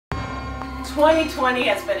2020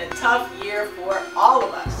 has been a tough year for all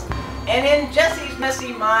of us. And in Jesse's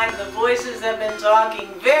messy mind, the voices have been talking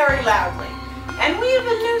very loudly. And we have a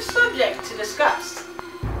new subject to discuss.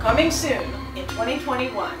 Coming soon in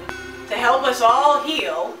 2021 to help us all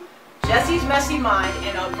heal, Jesse's messy mind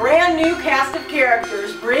and a brand new cast of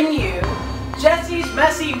characters bring you Jesse's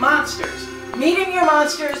Messy Monsters. Meeting your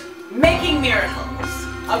monsters, making miracles.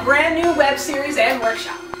 A brand new web series and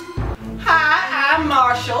workshop. Hi, I'm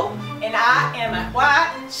Marshall, and I am a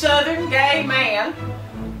white southern gay man,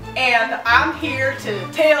 and I'm here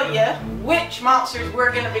to tell you which monsters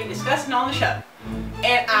we're going to be discussing on the show.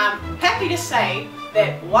 And I'm happy to say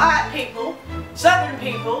that white people, southern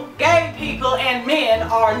people, gay people, and men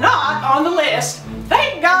are not on the list.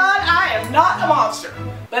 Thank God I am not a monster,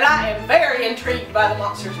 but I am very intrigued by the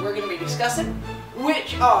monsters we're going to be discussing,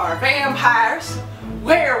 which are vampires,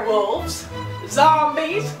 werewolves,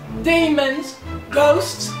 zombies, demons,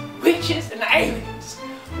 ghosts, witches, and aliens,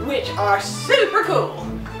 which are super cool.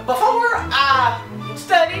 Before I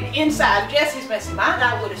studied inside Jesse's messy mind,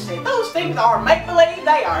 I would have said those things are make-believe,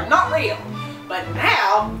 they are not real. But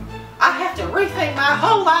now, I have to rethink my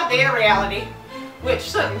whole idea of reality, which is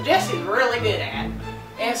something Jesse's really good at.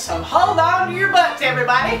 And so hold on to your butts,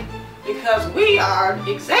 everybody, because we are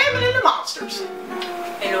examining the monsters.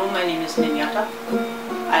 Hello, my name is Ninyata.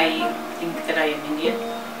 I think that I am Indian,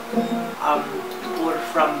 or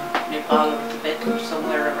from Nepal or Tibet or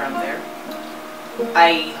somewhere around there.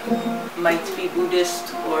 I might be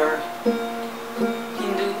Buddhist or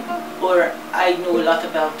Hindu, or I know a lot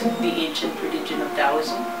about the ancient religion of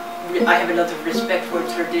Taoism. I have a lot of respect for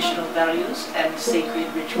traditional values and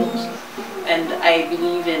sacred rituals, and I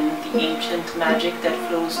believe in the ancient magic that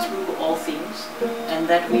flows through all things, and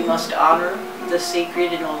that we must honor the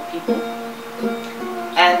sacred in all people.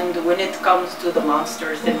 And when it comes to the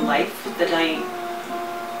monsters in life, that I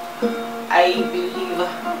believe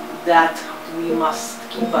that we must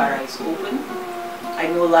keep our eyes open. I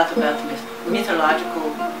know a lot about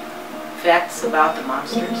mythological facts about the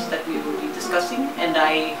monsters that we will be discussing, and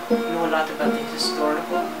I know a lot about the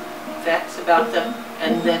historical facts about them,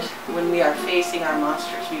 and that when we are facing our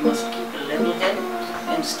monsters, we must keep a level head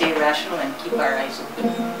and stay rational and keep our eyes open,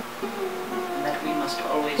 and that we must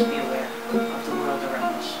always be aware of the world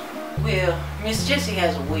around us. Well, Miss Jessie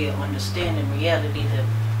has a way of understanding reality that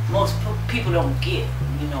most people don't get.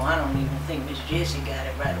 You know, I don't even think Miss Jessie got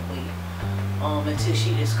it right away until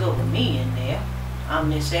she discovered me in there. I'm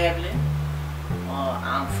Miss Evelyn.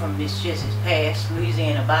 I'm from Miss Jessie's past,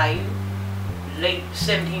 Louisiana Bayou, late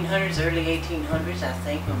 1700s, early 1800s, I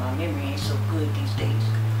think, but my memory ain't so good these days.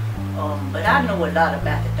 But I know a lot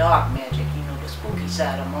about the dark magic, you know, the spooky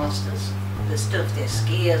side of monsters, the stuff that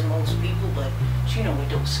scares most people, but you know, it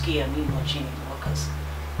don't scare me much anymore, because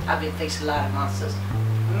I've been facing a lot of monsters.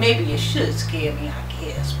 Maybe it should scare me, I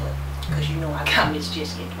guess, but because you know I got Miss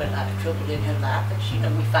Jessie into a lot of trouble in her life, but you know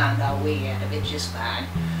we found our way out of it just fine.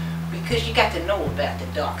 Because you got to know about the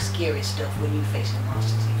dark, scary stuff when you're facing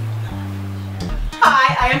monsters in your life.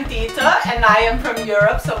 Hi, I am Dita, and I am from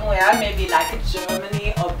Europe somewhere, maybe like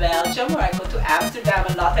Germany or Belgium, where I go to Amsterdam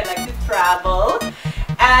a lot. I like to travel.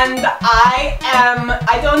 And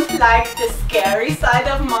I don't like the scary side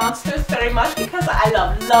of monsters very much, because I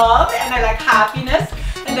love love and I like happiness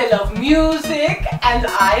and I love music, and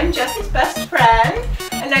I am Jesse's best friend,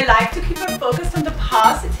 and I like to keep her focused on the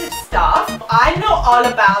positive stuff. I know all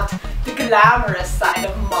about the glamorous side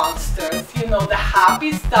of monsters, you know, the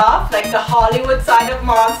happy stuff, like the Hollywood side of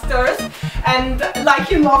monsters, and like,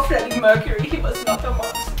 you know, Freddie Mercury, he was not a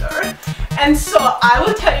monster. And so I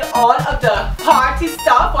will tell you all of the party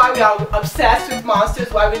stuff, why we are obsessed with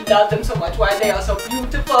monsters, why we love them so much, why they are so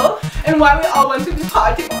beautiful, and why we all want to be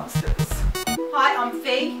party monsters. Hi, I'm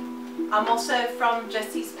Fee. I'm also from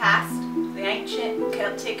Jesse's past, the ancient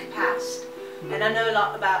Celtic past. And I know a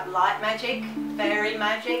lot about light magic, fairy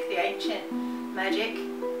magic, the ancient magic.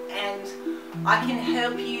 And I can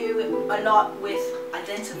help you a lot with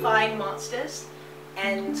identifying monsters.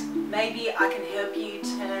 And maybe I can help you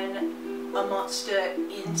turn a monster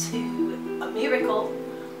into a miracle.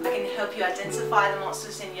 I can help you identify the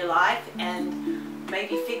monsters in your life and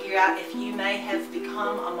maybe figure out if you may have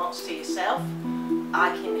become a monster yourself.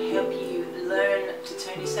 I can help you learn to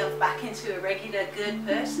turn yourself back into a regular good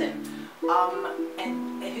person,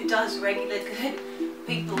 and who does regular good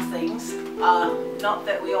people things. Not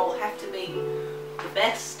that we all have to be the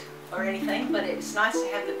best or anything, but it's nice to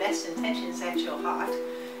have the best intentions at your heart.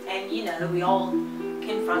 And you know, we all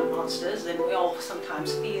confront monsters, and we all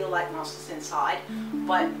sometimes feel like monsters inside,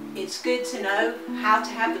 but it's good to know how to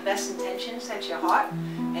have the best intentions at your heart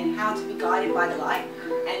and how to be guided by the light.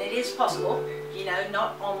 And it is possible. You know,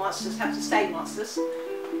 not all monsters have to stay monsters.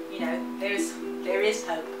 You know, there is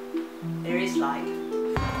hope. There is light.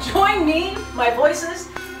 Join me, my voices,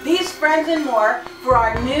 these friends and more for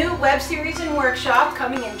our new web series and workshop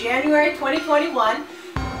coming in January 2021,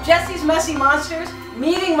 Jessie's Messy Monsters,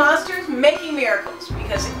 Meeting Monsters, Making Miracles,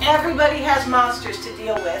 because everybody has monsters to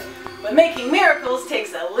deal with, but making miracles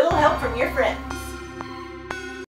takes a little help from your friends.